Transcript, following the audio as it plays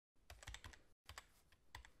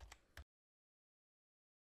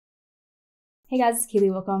Hey guys, it's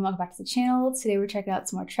Kaylee. Welcome back to the channel. Today we're checking out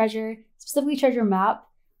some more treasure, specifically treasure map.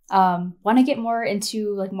 Want to get more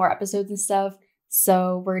into like more episodes and stuff.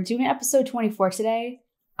 So we're doing episode 24 today.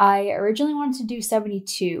 I originally wanted to do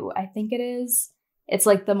 72, I think it is. It's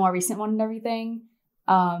like the more recent one and everything.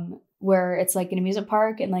 Where it's like an amusement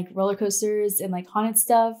park and like roller coasters and like haunted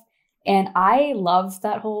stuff. And I love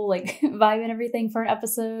that whole like vibe and everything for an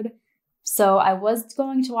episode. So I was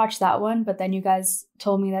going to watch that one, but then you guys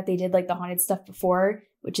told me that they did like the haunted stuff before,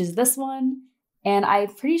 which is this one. And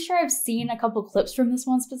I'm pretty sure I've seen a couple clips from this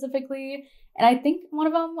one specifically. And I think one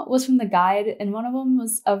of them was from the guide and one of them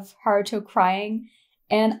was of Haruto crying.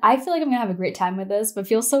 And I feel like I'm gonna have a great time with this, but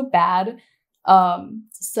feel so bad.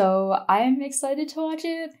 So I am excited to watch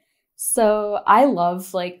it. So I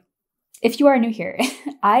love, like, if you are new here,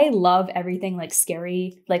 I love everything like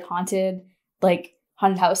scary, like haunted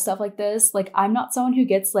house stuff like this. Like, I'm not someone who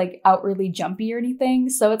gets like outwardly jumpy or anything,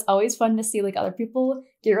 so it's always fun to see like other people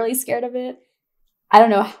get really scared of it. I don't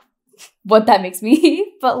know what that makes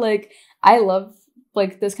me, but like I love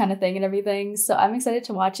like this kind of thing and everything, so I'm excited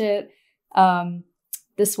to watch it.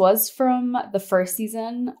 This was from the first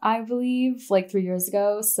season, I believe, like 3 years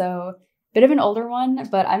ago, so bit of an older one,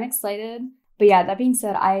 but I'm excited. But yeah, that being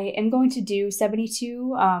said, I am going to do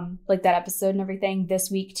 72, like that episode and everything this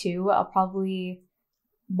week too. I'll probably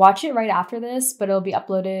watch it right after this, but it'll be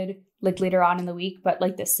uploaded like later on in the week, but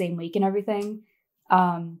like the same week and everything.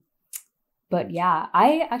 But yeah,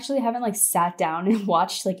 I actually haven't like sat down and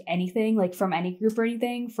watched like anything like from any group or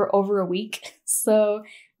anything for over a week. So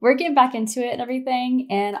we're getting back into it and everything.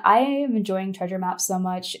 And I am enjoying Treasure Map so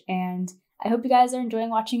much. And I hope you guys are enjoying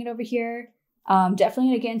watching it over here.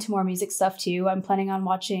 Definitely gonna get into more music stuff too. I'm planning on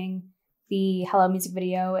watching the Hello music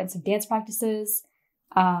video and some dance practices.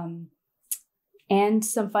 And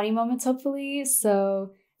some funny moments, hopefully.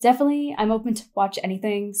 So definitely, I'm open to watch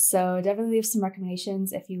anything. So definitely leave some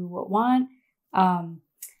recommendations if you want.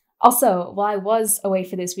 Also, while I was away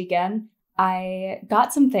for this weekend, I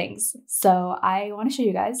got some things. So I want to show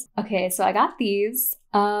you guys. Okay, so I got these.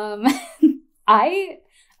 I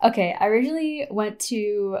originally went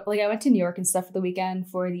to New York and stuff for the weekend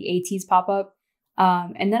for the ATEEZ pop-up.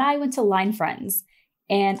 And then I went to Line Friends.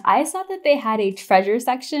 And I saw that they had a treasure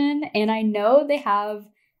section, and I know they have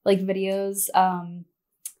like videos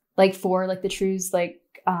like for like the trues, like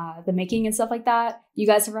the making and stuff like that you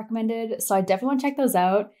guys have recommended. So I definitely want to check those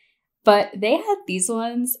out. But they had these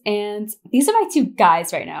ones, and these are my two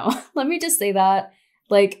guys right now. Let me just say that.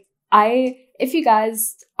 Like, if you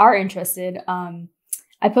guys are interested,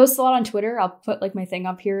 I post a lot on Twitter. I'll put like my thing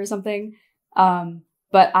up here or something.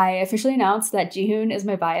 But I officially announced that Jihoon is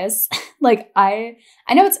my bias. Like, I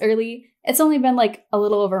know it's early. It's only been like a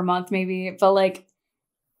little over a month maybe, but like,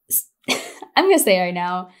 I'm gonna say it right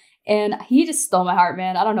now. And he just stole my heart,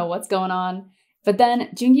 man. I don't know what's going on. But then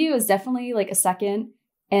Jungyu is definitely like a second.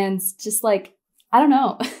 And just like, I don't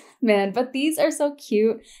know, man. But these are so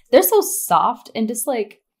cute. They're so soft and just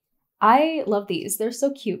like, I love these. They're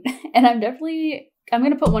so cute. And I'm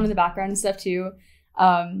gonna put one in the background and stuff too.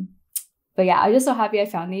 But yeah, I'm just so happy I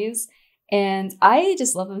found these. And I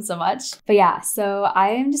just love them so much. But yeah, so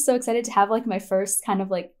I am just so excited to have like my first kind of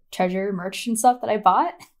like treasure merch and stuff that I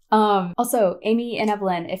bought. Also, Amy and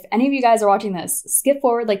Evelyn, if any of you guys are watching this, skip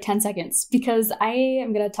forward like 10 seconds because I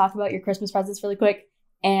am going to talk about your Christmas presents really quick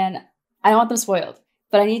and I don't want them spoiled,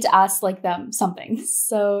 but I need to ask like them something.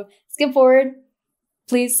 So skip forward,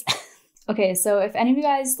 please. Okay, so if any of you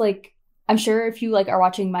guys like, I'm sure if you like are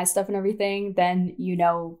watching my stuff and everything, then you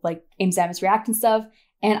know like Aim Samus React and stuff.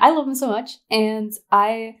 And I love them so much. And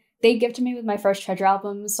they gifted me with my first treasure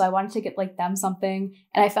album, so I wanted to get like them something.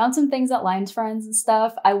 And I found some things at Lions Friends and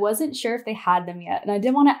stuff. I wasn't sure if they had them yet. And I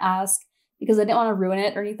didn't want to ask because I didn't want to ruin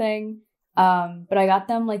it or anything. But I got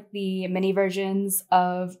them like the mini versions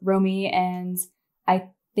of Romy and I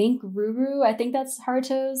think Ruru. I think that's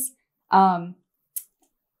Haruto's.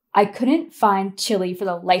 I couldn't find Chili for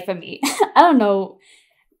the life of me. I don't know.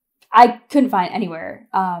 I couldn't find anywhere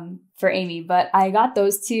for Amy, but I got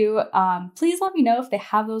those two. Please let me know if they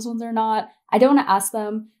have those ones or not. I don't want to ask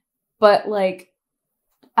them, but like,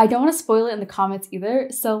 I don't want to spoil it in the comments either.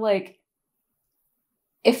 So like,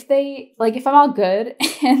 if I'm all good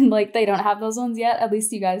and like they don't have those ones yet, at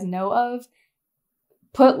least you guys know of,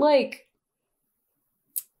 put like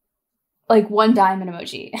one diamond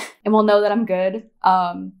emoji and we'll know that I'm good.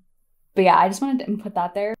 But yeah, I just wanted to put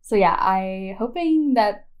that there. So yeah, I hoping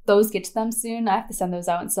that those get to them soon. I have to send those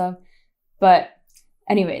out and stuff. But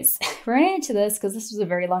anyways, we're gonna get into this because this was a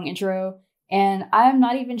very long intro and I'm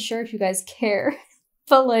not even sure if you guys care.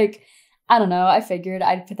 But like, I don't know, I figured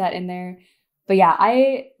I'd put that in there. But yeah,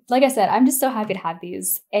 like I said, I'm just so happy to have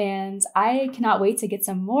these, and I cannot wait to get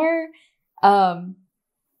some more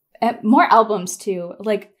albums too.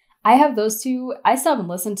 Like I have those two. I still haven't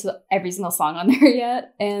listened to every single song on there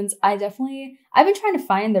yet, and I've been trying to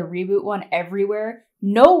find the reboot one everywhere.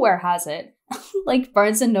 Nowhere has it. Like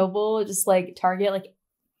Barnes and Noble, just like Target, like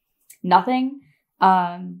nothing.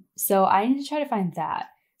 So I need to try to find that.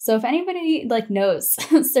 So if anybody like knows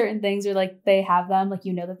certain things or like they have them, like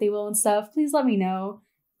that they will and stuff, please let me know.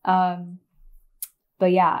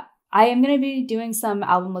 But yeah, I am gonna be doing some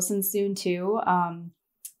album listens soon too.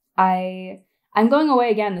 I'm going away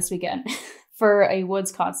again this weekend for a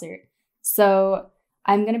Woods concert. So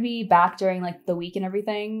I'm gonna be back during like the week and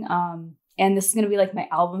everything. And this is gonna be like my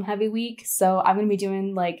album heavy week. So I'm gonna be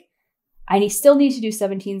doing like still need to do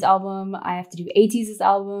 17's album. I have to do ATEEZ's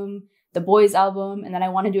album, The Boys album, and then I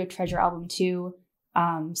want to do a Treasure album too.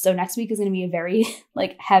 So next week is going to be a very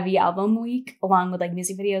like heavy album week along with like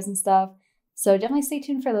music videos and stuff. So definitely stay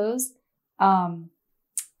tuned for those.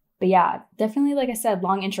 But yeah, definitely, like I said,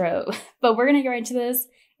 long intro, but we're going to get right into this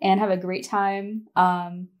and have a great time.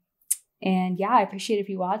 And yeah, I appreciate if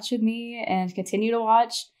you watch with me and continue to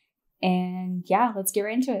watch. And yeah, let's get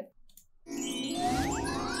right into it.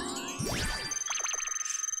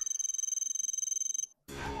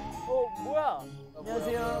 뭐야?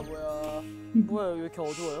 안녕하세요. 뭐야 왜 이렇게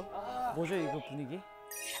어두워요? 뭐죠 이거 분위기?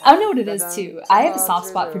 I don't know what it is too. I have a soft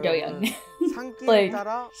spot for Doyoung. 산길을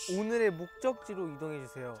따라 오늘의 목적지로 이동해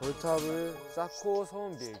주세요. 돌탑을 쌓고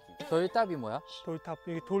서운 비행기. 돌탑이 뭐야? 돌탑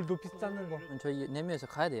여기 돌 높이 쌓는 거. 저희 4명이서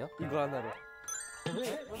가야 돼요? 이거 하나로.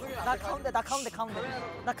 나 가운데. 나 가운데.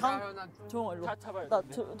 조용 일로.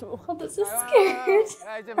 Oh, this is scared.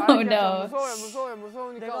 야 이제 Oh no.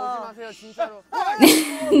 무서우니까 오지 마세요 진짜로.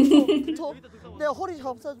 내 허리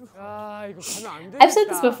잡사줘. 야 이거 가면 안 돼. I've said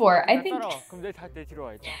this before. I think 그럼 내 뒤로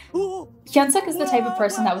와 있다. Hyunsuk is the type of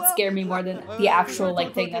person that would scare me more than the actual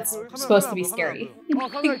like thing that's supposed to be scary.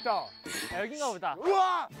 카메라 있다. 여긴가 보다.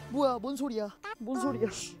 우와. 뭐야 뭔 소리야?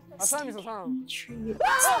 아 사람 있어 사람.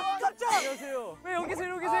 안녕하세요. 왜 여기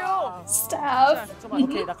계세요? Staff.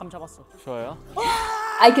 오케이 나 감 잡았어. 좋아요.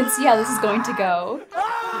 I can see how this is going to go.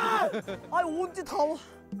 아 언제 다 와?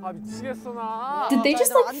 아 미치겠어 나. Did they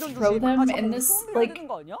just like throw them in this like?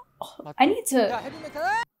 I need to.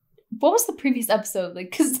 What was the previous episode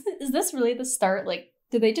like? Cause is this really the start? Like,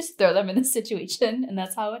 did they just throw them in this situation and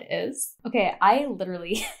that's how it is? Okay, I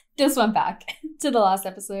literally just went back to the last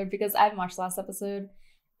episode because I haven't watched the last episode,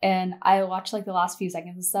 and I watched like the last few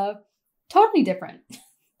seconds and stuff. Totally different.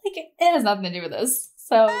 Like it has nothing to do with this.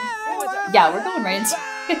 So yeah, we're going right into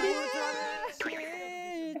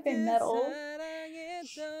heavy metal.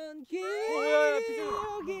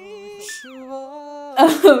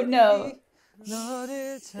 Oh no.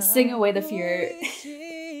 Sing away the fear.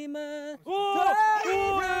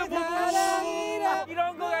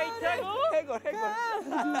 이런 거가 있다고? 해골.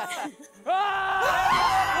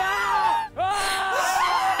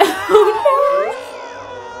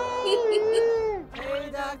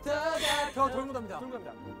 저 돌무답니다.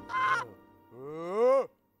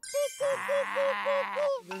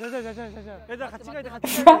 얘들아 같이 가야 돼.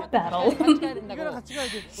 Rap battle. 이거랑 같이 가야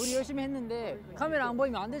돼. 우리 열심히 했는데 카메라 안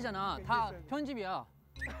보이면 안 되잖아. 다 편집이야.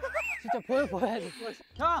 진짜 보여야 돼.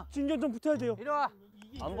 형! 진전 좀 붙어야 돼요. 이리 와.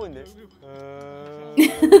 안 보이는데?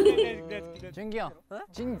 준기 형.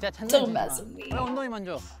 진짜 Don't 장난치지 mess with me. 왜 엉덩이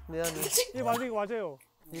만져? 미안해. 이거 맞아요.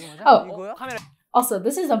 이거 맞아? Oh, 이거야? 카메라. also,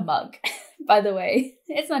 this is a mug, by the way.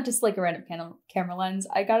 It's not just like a random camera lens.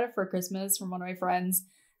 I got it for Christmas from one of my friends.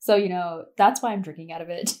 So, that's why I'm drinking out of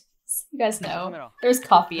it. So you guys know. There's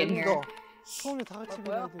coffee in here. 처음에 다 같이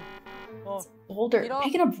가야 돼. Boulder.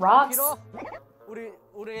 Picking up rocks. 우리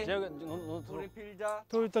재혁이 우리 필자.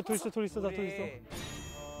 돌 있어.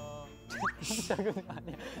 작은 거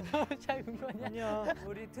아니야. 너무 작은 거 아니야. 아니야.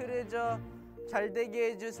 우리 트레저 잘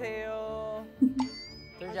되게 해주세요.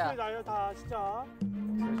 들자. 나요 다 진짜.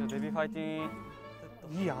 트레저 데뷔 파이팅.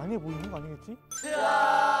 이 안에 뭐 있는 거 아니겠지?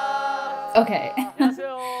 Okay.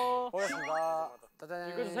 안녕하세요. 고맙습니다. 짜잔.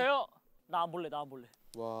 읽어주세요. 나 안 볼래.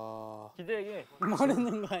 와. 기대에게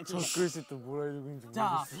모르는 거 아니야. 저 글씨 또 뭐라 읽고 있는지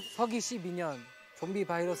자, 서기 12년 좀비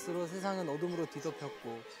바이러스로 세상은 어둠으로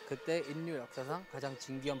뒤덮였고 그때 인류 역사상 가장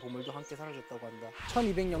진귀한 보물도 함께 사라졌다고 한다.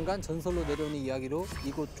 1200년간 전설로 내려오는 이야기로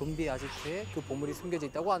이곳 좀비 아지트에 그 보물이 숨겨져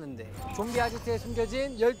있다고 하는데 좀비 아지트에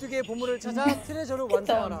숨겨진 12개의 보물을 찾아 트레저를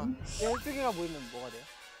완성하라. 12개가 모이면 뭐가 돼요?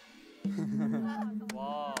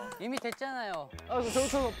 와. 이미 됐잖아요.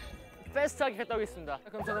 저부터 패스트하게 갔다 오겠습니다.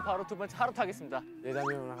 그럼 저는 바로 두 번째 하루 타겠습니다.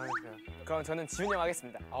 예담이랑 하겠어요. 그럼 저는 지훈이 형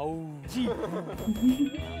하겠습니다. 아우.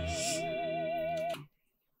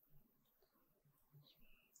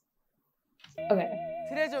 Okay.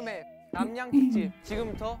 트레저 맵 남양 특집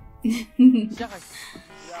지금부터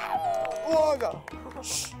시작하겠습니다. 우와가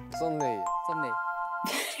썸네일.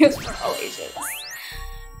 Videos for all ages.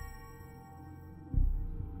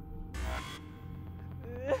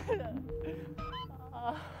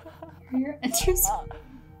 You're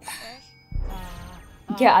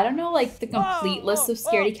Yeah, I don't know like the complete list of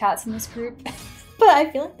scaredy cats in this group, but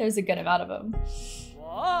I feel like there's a good amount of them.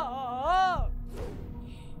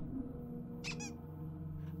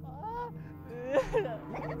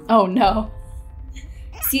 Oh no.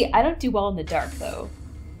 See, I don't do well in the dark though.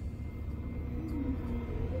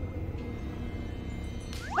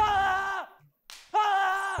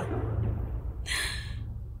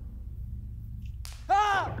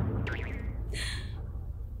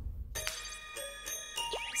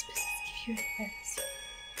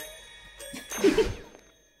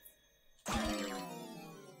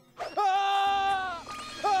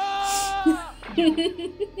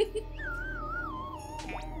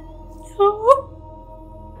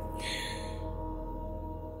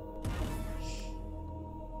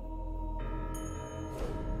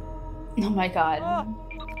 Oh my god.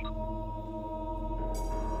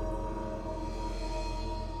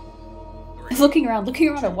 Looking around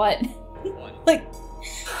at what? Like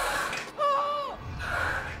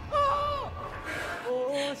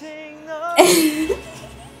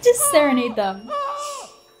just serenade them.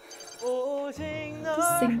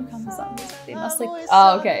 Just sing the common songs. They must like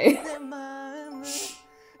oh okay.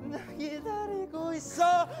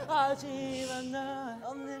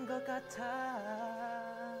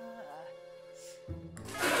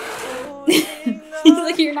 He's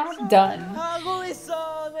like, you're not done.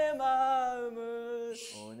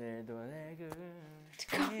 To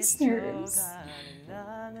calm his nerves.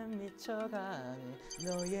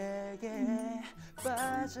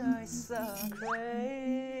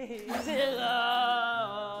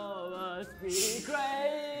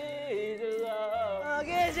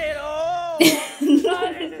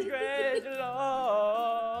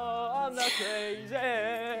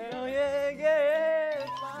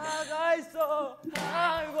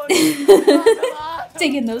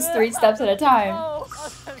 Taking those 3 steps at a time.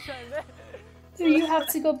 So you have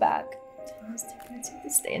to go back. To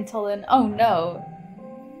stay until then. Oh no.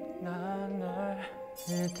 I'm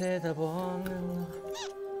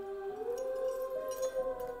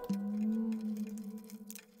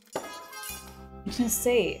just gonna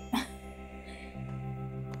say.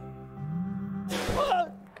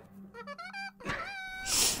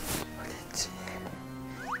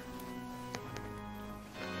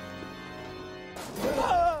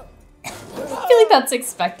 I feel like that's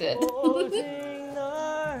expected.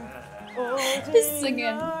 Just singing.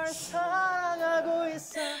 I'm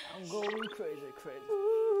going crazy.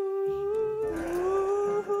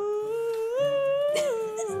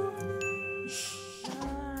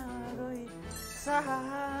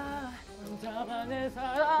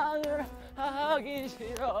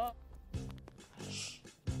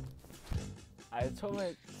 아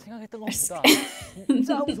처음에 생각했던 것보다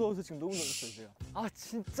진짜 무서워서 지금 너무 놀랐어요 제가. 아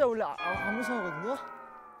진짜 원래 안 무서워하거든요.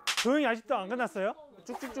 조용히 아직도 안 끝났어요?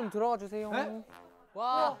 쭉쭉 좀 들어가 주세요. 네?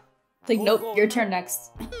 와. Like nope, your turn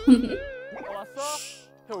next. 왔어?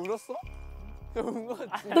 형 울었어? 형 운 거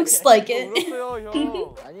같지? Looks like it. 울었어요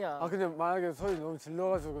형. 아니야. 아 근데 만약에 소리 너무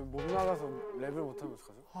질러가지고 못 나가서 랩을 못하면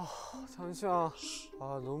어떡하죠? 아 잠시만.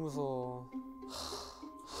 아 너무 무서워.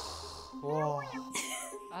 와.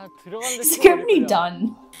 아 들어갔는데 It's gonna be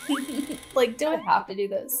done. Like, do I have to do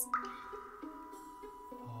this?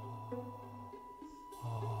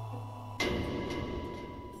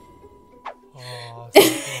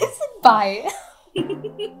 Bye.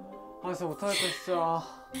 아 진짜 못하겠다 진짜.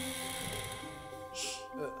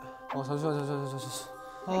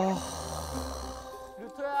 잠시만.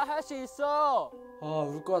 루토야 할 수 있어. 아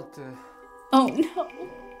울 것 같아. Oh no.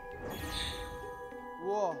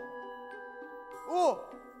 우와. 오.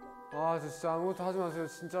 아 저 진짜 아무것도 하지 마세요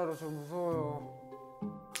진짜로 저 무서워요.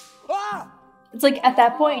 It's like at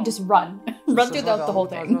that point you just run. Run through the whole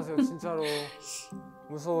하지 thing. 마세요 진짜로.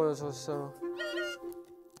 무서워요 저 진짜로.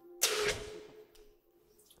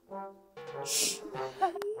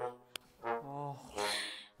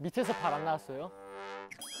 밑에서 발 안 나왔어요?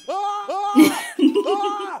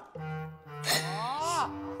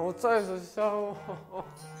 어쩌겠어 진짜로.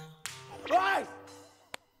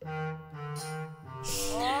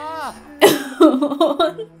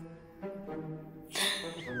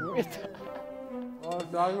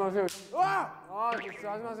 아 하지 마세요. 아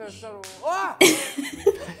진짜 하지 마세요 진짜로.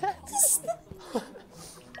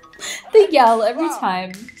 They yell every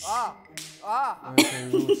time.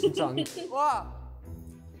 이거 진짜 안.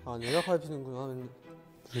 아 내가 밟히는구나.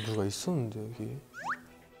 여기 누가 있었는데 여기.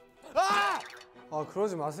 아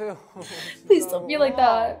그러지 마세요. Please don't be like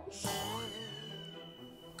that.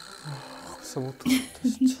 글쎄 못하겠다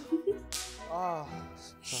진짜. 아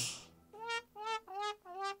진짜.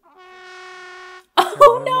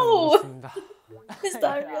 Oh no! Is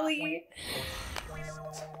that really?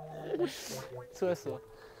 수고했어.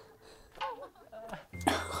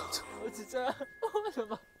 진짜.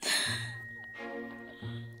 잠깐만.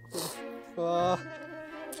 와.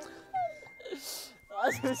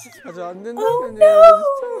 진짜. 아주 안 된다면요.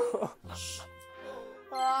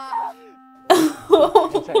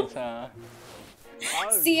 괜찮아, 괜찮아.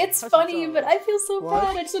 See, it's funny, but I feel so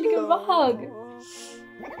bad. I just want to give him a hug.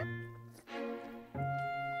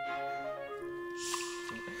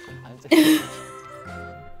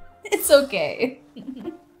 It's okay.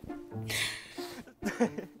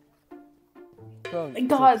 그냥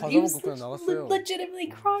God, 과자 he was 먹고 그냥 나갔어요. legitimately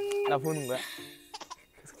crying. 나 보는 거야?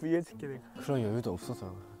 계속 위해줄게 내가. 그런 여유도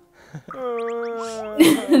없어서.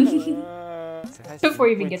 Before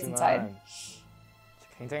he even gets inside.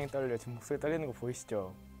 굉장히 떨려. 지금 목소리 떨리는 거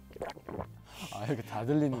보이시죠? 아 이렇게 다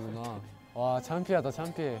들리는구나. 와 창피하다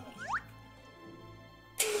창피해.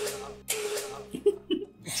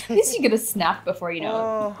 At least you get a snap before you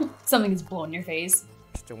know something is blown in your face.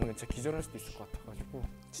 진짜 오늘 진짜 기절할 수도 있을 것 같아가지고.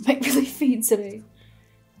 Might really faint today.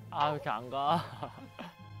 아, 왜 이렇게 안 가?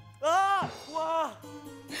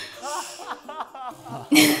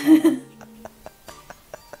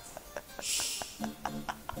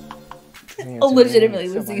 Legitimately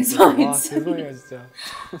losing his mind. 와 죄송해요 진짜.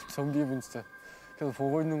 정기분 진짜 계속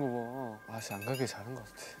보고 있는 거 봐. 맛이 안 가길 잘한 것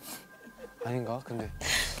같아. 아닌가? 근데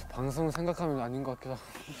방송 생각하면 아닌 것 같기도 하고.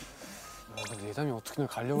 아, 근데 예담이 어떻게든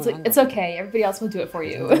가려고 It's like, 한다. it's okay. Everybody else will do it for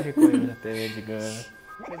you. 될 거예요 나 때문에 지금.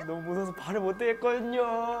 너무 무서워서 발을 못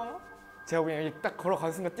떼겠거든요. 제가 그냥 여기 딱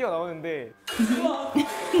걸어가는 순간 뛰어나오는데.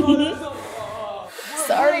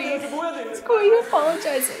 Sorry. It's cool. You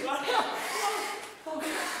apologizing.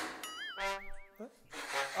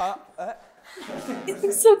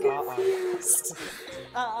 It's so confused.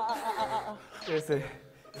 그래서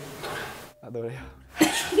아 노래요.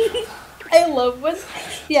 I love when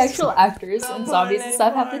the actual actors and zombies and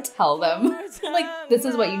stuff have to tell them, like, this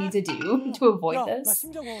is what you need to do to avoid 나 this.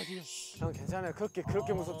 심장 봐봐 지금. 형 괜찮아요.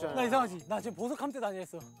 그렇게 무섭지 않아. 나 이상하지. 나 지금 보석 함대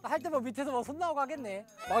다녔어. 나 할 때만 밑에서 막 손 나오고 하겠네.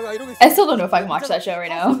 막 이러고 있어. I still don't know if I can watch that show right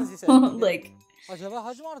now. Like, 아 제발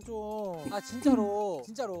하지 마라 좀. 아 진짜로.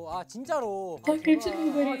 아 진짜로. 아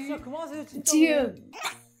괜찮은 진짜 그만하세요 진짜. dude,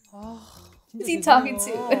 아. who's he talking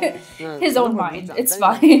to? His own mind. It's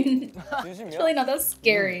fine. It's really not that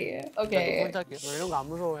scary. Okay. 너 이런 거 안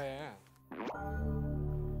무서워해.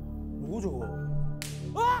 뭐 저거?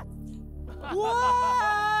 와!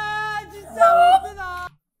 와! 진짜 못되나.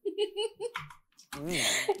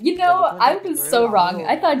 You know, I was so wrong.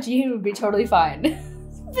 I thought Jihoon would be totally fine.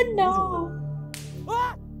 But no.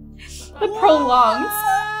 The prolongs.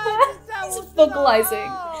 He's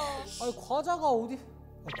vocalizing. 아니 과자가 어디?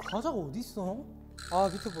 과자가 어디 있어? 아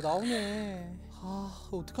밑에 뭐 나오네. 아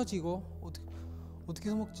어떡하지 이거? 어떻게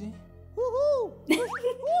해서 먹지?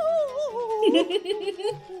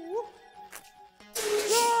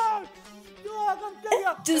 야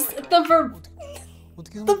깜짝이야. Just the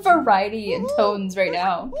variety in tones right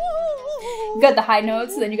now. You got the high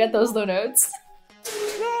notes, then you got those low notes.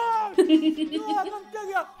 야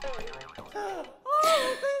깜짝이야.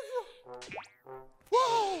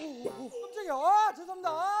 깜짝이야. 아 죄송합니다.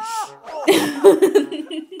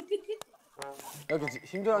 이렇게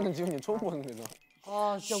힘들어하는 지훈이 처음 보는데 나.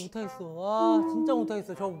 아 진짜 못하겠어. 아 진짜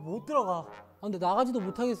못하겠어. 저 못 들어가. 아 근데 나가지도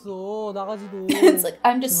못하겠어. 나가지도. It's like,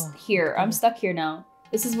 I'm just here. I'm stuck here now.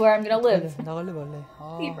 This is where I'm gonna live. 나갈래 말래.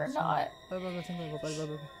 아, Leave or not. 빨리 생각해봐.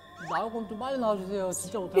 빨리. 나올 거면 좀 빨리 나와주세요.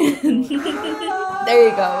 진짜 못하겠어.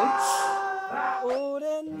 There you go.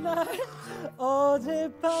 오랜 날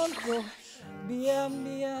어젯밤도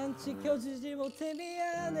미안 지켜주지 못해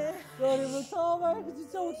미안해. 너를부터 말고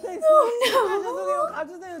진짜 못하겠어. 죄송해요.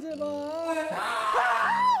 가주세요 제발.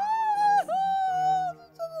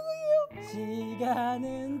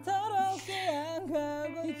 시간은 더럽게 안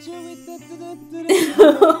가고 이쪽이 뜨뜨뜨뜨.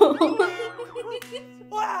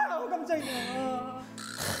 와 깜짝이야.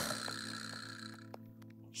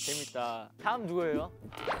 재밌다. 다음 누구예요?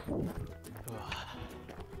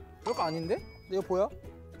 별거 아닌데? 이거 보여?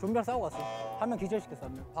 좀비랑 싸우고 왔어. 한 명 기절시켰어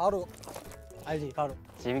한 명. 바로 알지 바로.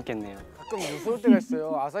 재밌겠네요. 가끔 무서울 때가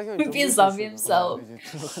있어요. 아사히 형이 Be a zombie himself. 이제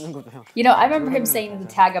들어가는 거다. You know, I remember him saying the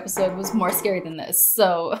tag episode was more scary than this,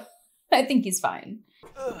 so I think he's fine.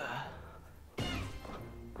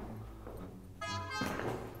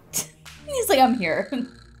 He's like, I'm here.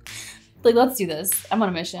 Like, let's do this. I'm on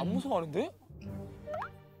a 안 mission. 무서워하는데?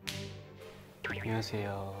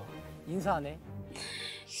 안녕하세요. 인사하네.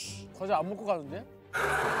 과자 안 먹고 가는데?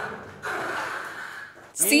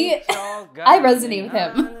 See, I resonate with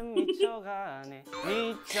him.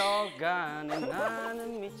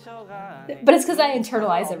 But it's because I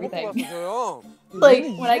internalize everything. Like,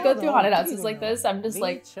 when I go through haunted houses like this, I'm just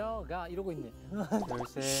like, 미쳐가 이러고 있네.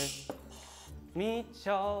 둘셋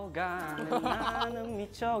미쳐가네 나는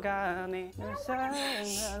미쳐가네 널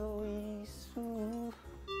사랑하고 있어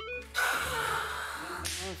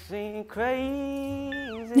Sing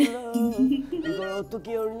crazy love 이걸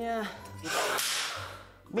어떻게 ord냐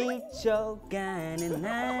미쳐가네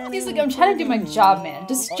나는 he's like, I'm trying to do my job, man.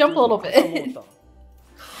 Just jump a little bit.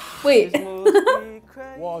 Wait.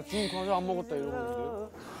 와 지금 과자 안 먹었다 이러고 있는데요?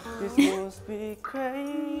 This must be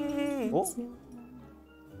crazy 어?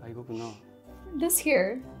 아 이거구나 This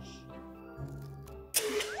here.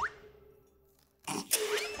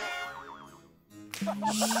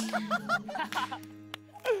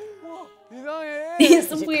 이상해.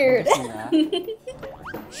 He's weird.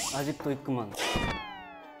 아직도 있구만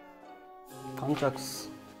깜짝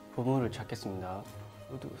보물을 찾겠습니다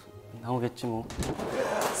어디 나오겠지 뭐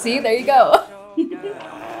See, there you go.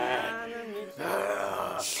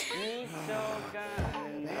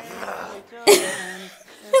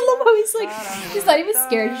 I love how he's like, he's not even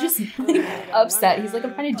scared, he's just like, upset. He's like,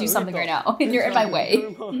 I'm trying to do something right now, and you're in my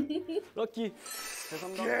way. 럭키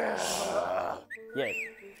예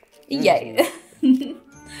Yay.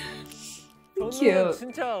 저는 Cute.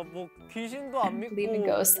 진짜 뭐 귀신도 안 믿고 Believe in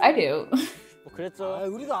ghosts. I do. 뭐 그랬죠. 아,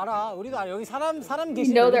 우리도 알아. 우리도 알아. 여기 사람 You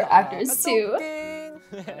계시네. know they're 우리도 알아. actors too.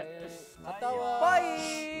 갔다 와.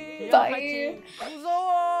 빠이. Bye.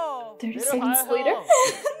 무서워. 30 seconds later.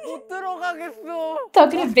 못 들어가겠어.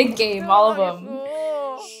 Talking a big game, all of them.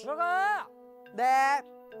 들어가. 네.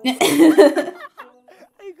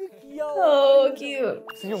 아이고 귀여워. Oh, cute.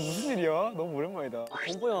 지금 무슨 일이야? 너무 오랜만이다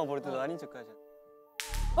공포 영화 볼 때도 아닌 척하지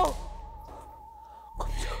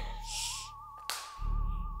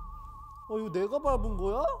이거 내가 밟은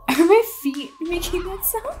거야? Are my feet making that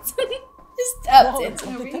sound? Just tapped into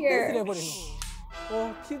over 탭댄스를 here. 해버리네.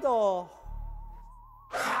 피다.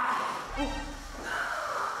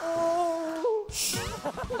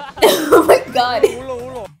 Oh my god.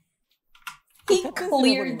 올라. He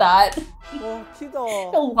cleared that.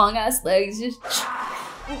 피다. The long ass legs, just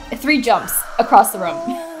 3 jumps across the room.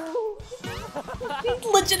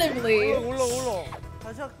 Legitimately. 올라.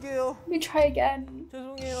 다시 할게요. Let me try again.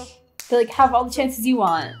 죄송해요. They like have all the chances you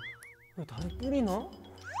want. 다리 뿌리나?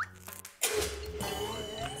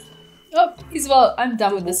 Oh, he's well. I'm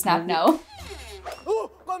done with the snap now.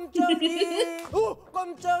 깜짝이.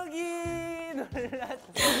 깜짝이.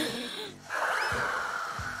 놀랐지.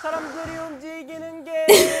 사람들이 움직이는 게.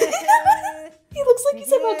 He looks like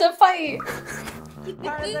he's about to fight.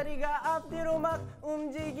 팔다리가 앞뒤로 막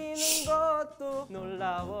움직이는 것도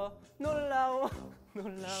놀라워.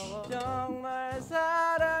 정말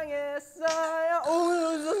사랑했어요.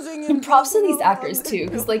 선생님. And props to these actors too,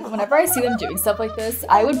 because like whenever I see them doing stuff like this,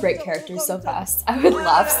 I would break characters so fast. I would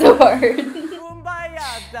laugh so hard. 붐바야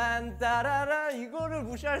딴따라라 이거를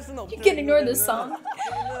무시할 순 없죠. You can ignore this song.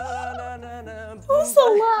 Who's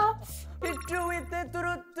the laugh?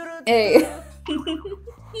 Hey.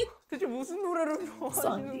 대체 무슨 노래를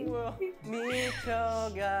좋아하시는 거야?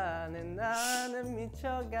 미쳐가네 나는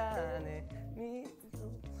미쳐가네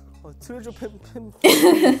트레저 팬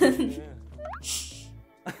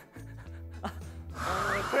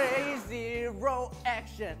Crazy road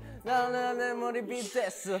action 나는 내 머리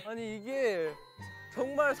BTS 아니 이게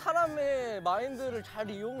정말 사람의 마인드를 잘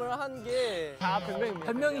이용을 한 게 다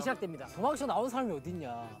변명이 시작됩니다. 도망쳐 나온 사람이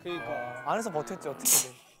어딨냐. 그러니까 안에서 버텼지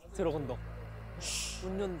어떻게든 들어간다.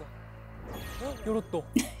 문 연다 열었다.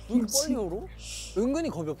 왜 이렇게 빨리 열어? 은근히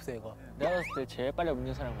겁이 없어 얘가. 내가 봤을 때 제일 빨리 문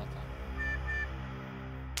연 사람 같아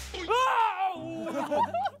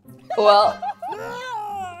Well,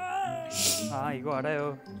 아 이거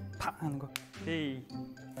알아요. 팍 하는 거. 에이.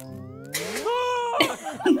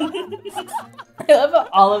 I love how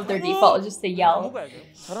all of their default is just to yell.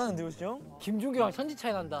 잘하는데 요시 형? 김종규랑 천지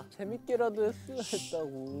차이 난다. 재밌게라도 했어야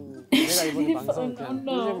했다고 내가 이번에 방송 Oh, 그냥 no.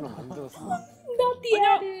 꿀잼으로 만들었어. Not the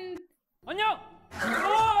edit. 안녕.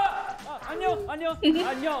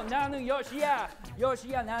 안녕. 나는 요시야.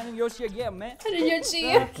 나는 요시야. Yeah, man. How did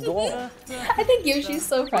Yoshi? I think Yoshi's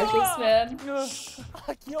so precious, man.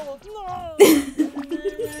 귀여워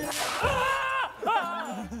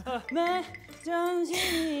내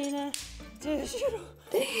정신이 제시로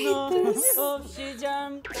너 없이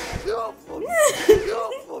잠.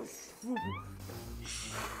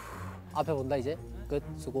 앞에 본다 이제. 끝.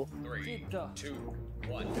 수고. 미쳐가.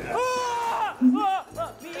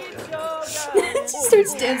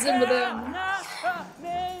 starts dancing with him.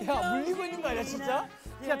 야 물리고 있는 거 아니야 진짜?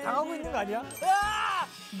 진짜 당하고 있는 거 아니야?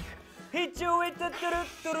 Hit you with the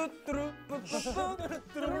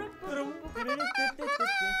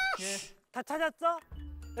다 찾았어?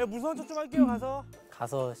 야 무서운 척 좀 할게요 가서.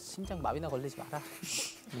 가서 심장 마비나 걸리지 마라.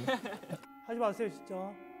 하지 마세요 진짜.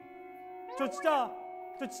 저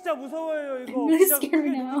진짜 무서워요 이거. I'm really 진짜 scared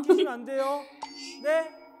크게 now. 느끼시면 안 돼요. 네?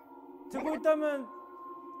 듣고 있다면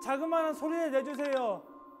자그마한 소리를 내주세요.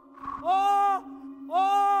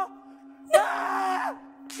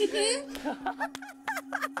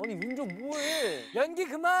 아니 윤정 뭐해? 연기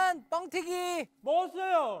그만. 뻥튀기.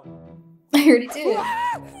 먹었어요. I already did.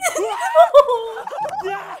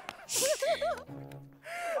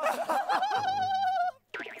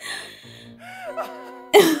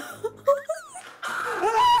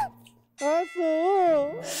 알았어.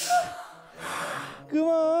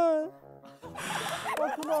 그만.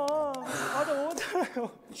 그만. 맞아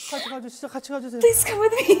먹었잖아요. 같이 가주 진짜 같이 가주세요. Please come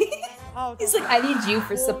with me. 아, He's like, I need you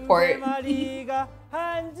for support. 마리가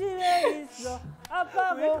한 집에 있어.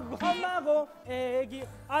 아빠고 엄마고 애기.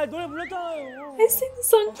 아 노래 불렀잖아요. I sing the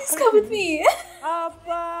song. Please come with me.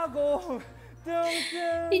 아빠고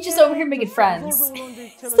He's just over here making friends.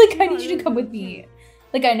 It's like, I need you to come with me.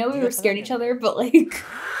 Like, I know we were scared of each other, but like,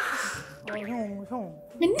 형.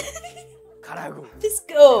 가라고. just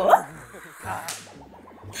go.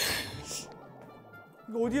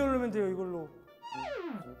 이거 어디에 올리면 돼요 이걸로?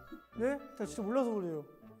 네? 나 진짜 몰라서 그래요.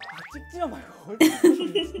 찍지마 말고. 진짜.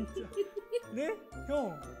 네?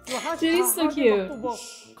 형. 이거 하나씩 She's so cute. 뭐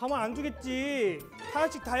가만 안 두겠지.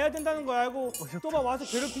 하나씩 다 해야 된다는 거 알고 또 막 와서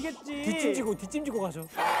괴롭히겠지. 뒷짐지고 가죠.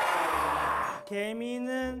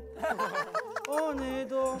 개미는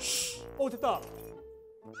오늘도 됐다.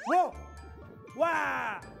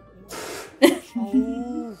 와! 아우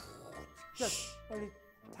진짜 빨리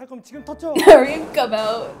할 거면 지금 터쳐. Hurry and come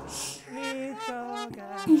out.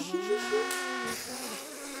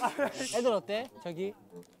 애들 어때? 저기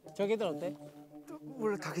애들 어때?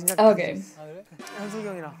 원래 다 긴장. Okay. 아 그래? 현석이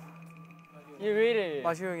형이랑 얘 왜 이래?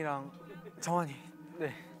 마시오 형이랑 정환이.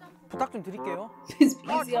 네. 부탁 좀 드릴게요. He's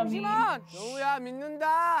easy on me. 정우야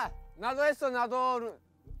믿는다. 나도 했어 나도.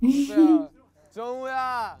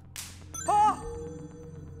 정우야.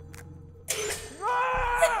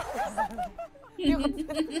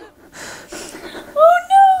 Oh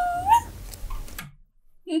no!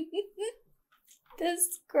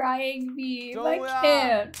 This crying meme. I 정우야.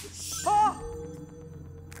 can't.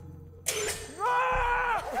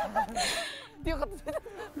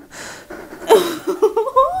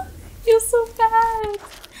 Feels so bad.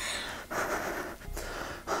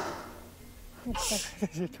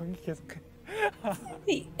 경기 계속해.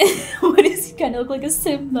 What is he kind of look like a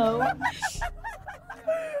sim though?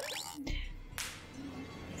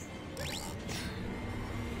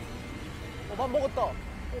 밥 먹었다.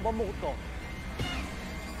 밥 먹었다.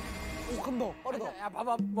 오 간다. 빠르다. 야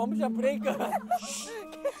봐봐 멈춰 브레이크.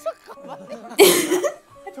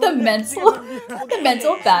 The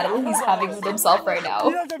mental battle he's having with himself right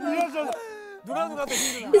now.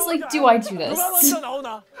 He's like, do I do this?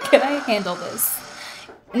 Can I handle this?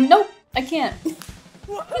 Nope, I can't.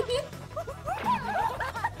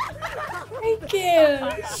 I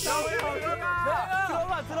can't.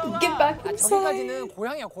 Get back inside. 저기까지는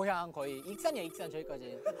고향이야 고향 거의 익산이야 익산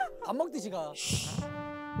저기까지. 밥 먹듯이 가.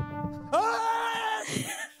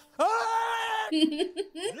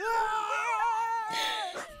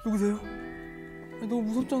 누구세요? 너무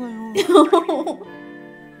무섭잖아요.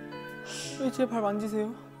 왜 제 발 만지세요?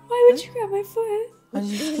 Why would you grab my foot?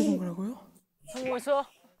 안심시켜준 거라고요? 성공했어?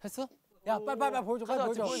 했어? 야 빨리 보여줘 빨리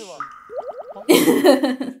보여줘. 보여줘봐.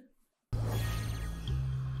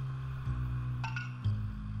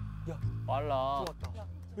 빨라.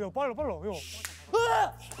 야 빨라 형.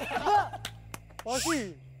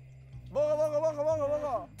 맛이.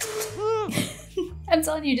 먹어. I'm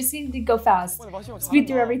telling you, just need to go fast. 맛이 Speed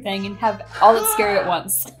through everything and have all that's scary at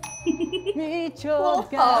once.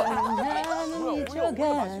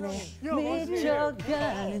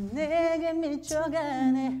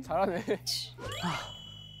 잘하네.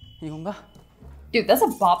 이건가? Dude, that's a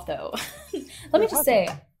bop though. Let me just say,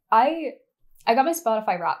 I got my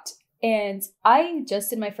Spotify Wrapped, and I just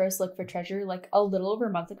did my first look for Treasure like a little over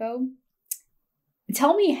a month ago.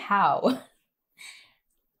 Tell me how.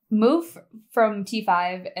 Move from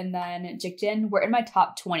T5 and then Jikjin were in my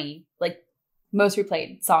top 20 like most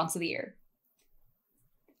replayed songs of the year.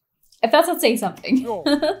 If that's not saying something. 와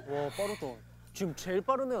빠르다. 지금 제일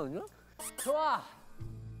빠른 애 아니야? 좋아.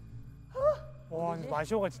 와 근데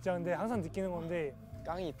마시오가 진짜 근데 항상 느끼는 건데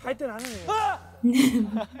깡이 있다. 할 때는 하는 애.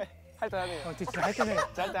 할때 하네요. 진짜 할 때는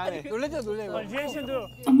짤때 하네. 놀래죠 놀래 이거. 리액션도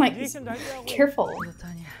Oh my, 리액션도 할 때 하고. careful. 이것도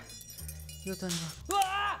아니야. 이것도 아니야.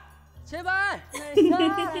 제발 날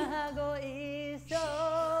사랑하고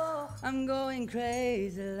있어. I'm going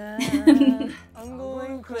crazy love. I'm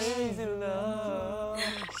going crazy love.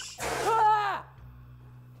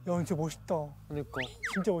 야 진짜 멋있다. 그러니까.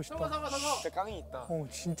 진짜 멋있다. 진짜 깡이 있다.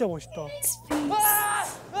 진짜 멋있다.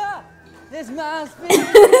 This must be.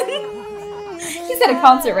 He's at a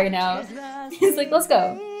concert right now. He's like, let's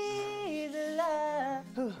go.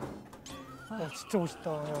 진짜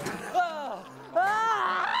멋있다.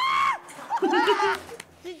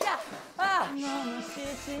 진짜. 너무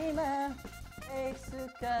싫지만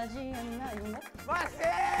X까지 안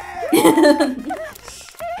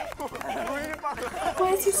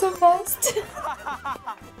Why is he so fast?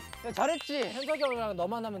 야, 잘했지. 현석이 형이랑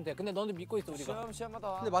너만 하면 돼. 근데 너는 믿고 있어 우리가.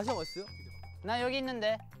 시험하다. 근데 맛이 맛있어요? 나 여기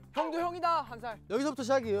있는데. 형도 형이다 한 살. 여기서부터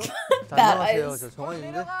시작이에요. 자, Bad 안녕하세요. eyes. 저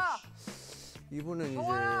정환인데 이분은 이제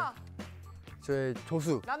저의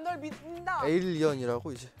조수 난 널 믿는다.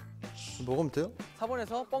 에일리언이라고 이제 먹으면 돼요?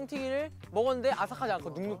 4번에서 뻥튀기를 먹었는데 아삭하지 않고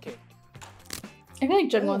눅눅해. I feel like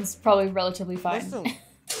Jungwon's probably relatively fine. 맛있어.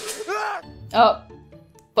 Oh,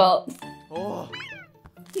 well, 오.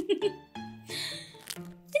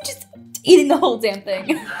 just eating the whole damn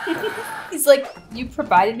thing. He's like, you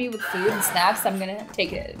provided me with food and snacks, I'm gonna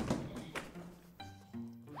take it.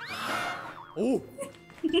 오.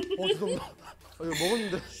 죄송합니다. 이거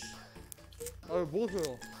먹었는데.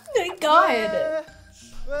 먹었어요. My God.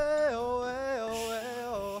 왜요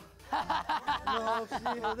너 없이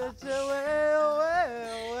도대체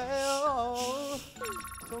왜요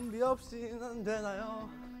좀비 없이는 안 되나요?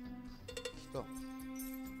 시다.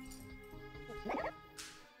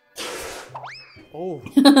 오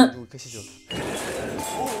누구 계시죠?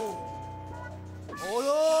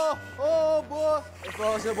 뭐 If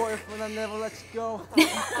I was your boyfriend I'd never let you go.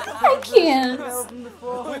 I can't. The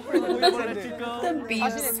The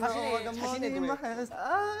beast. 자신의 노래.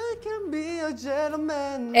 I can be a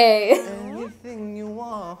gentleman. Hey. Anything you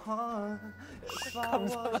want. If I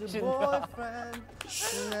was your boyfriend,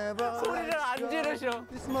 never 소리를 안 지르셔.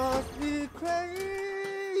 This must be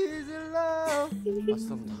crazy love.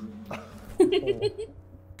 맞습니다.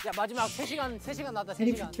 야 마지막 3시간 나다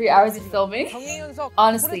Maybe for 3시간. 3 hours of filming. 정혜윤석.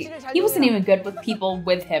 Honestly, he wasn't even good with people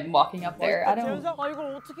with him walking up there. I don't. 아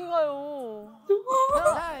이걸 어떻게 가요?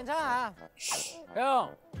 괜찮아.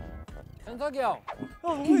 형. 현석이 형.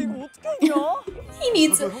 너 이거 어떻게 했냐? He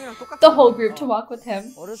needs the whole group to walk with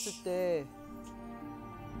him. 어렸을 때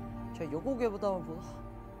제가 여고괴담을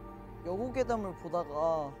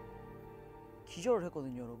보다가 기절을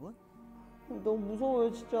했거든요, 여러분. 너무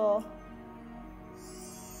무서워요, 진짜.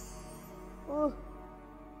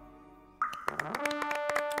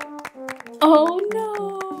 Oh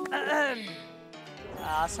no.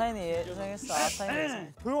 아사인이 예상했어. 아사인이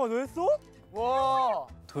예상. 도영아 너 했어? 와.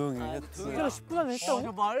 도영이 진짜 10분 안에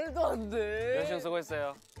했다고? 말도 안 돼. 몇 시간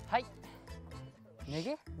수고했어요. 하이.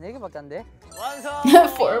 4개? 4개밖에 안 돼. 완성.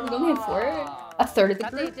 4? We only have 4? A third of the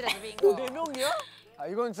group? 네 명이야? 아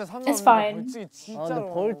이건 진짜 It's fine. 벌칙이 아 진짜로.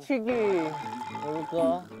 근데 벌칙이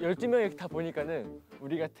뭘까? 12명이 다 보니까는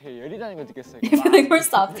우리가 대열이라는 걸 느꼈어요. I feel like we're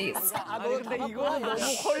softies. 아니 근데 이거는 너무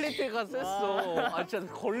퀄리티가 셌어. 아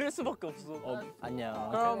진짜 걸릴 수밖에 없어. 아니야.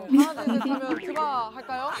 그럼 하나 둘 셋 하면 트바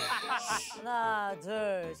할까요? 하나,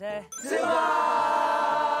 둘, 셋.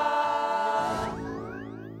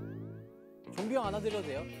 좀비 형 안아드려도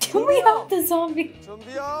돼요? Can we have the zombie? 좀비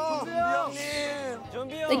형님.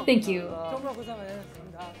 좀비 형. Like, thank you. 정말 고생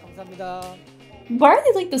많으셨습니다. 감사합니다. Why are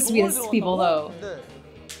they like the sweetest people though? 네.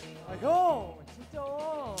 아 형 진짜.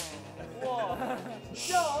 우와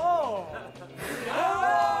진짜.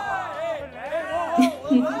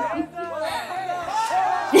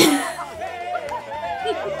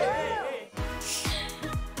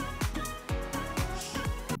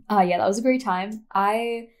 Yeah, that was a great time.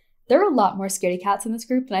 There were a lot more scaredy cats in this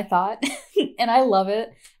group than I thought, and I love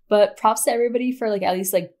it. But props to everybody for like at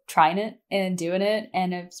least like trying it and doing it,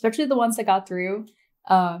 and especially the ones that got through.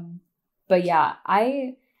 But yeah,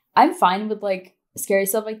 I'm fine with like scary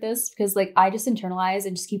stuff like this because like I just internalize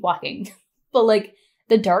and just keep walking. But like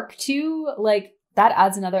the dark too, like that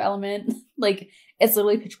adds another element. Like it's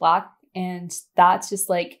literally pitch black, and that's just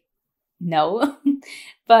like no.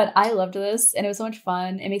 But I loved this and it was so much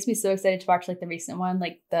fun. It makes me so excited to watch like the recent one,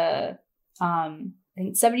 like the I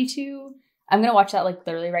think 72. I'm gonna watch that like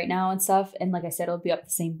literally right now and stuff. And like I said, it'll be up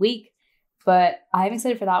the same week. But I'm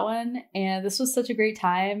excited for that one. And this was such a great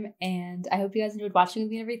time. And I hope you guys enjoyed watching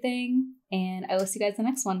with me and everything. And I will see you guys in the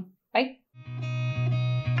next one. Bye.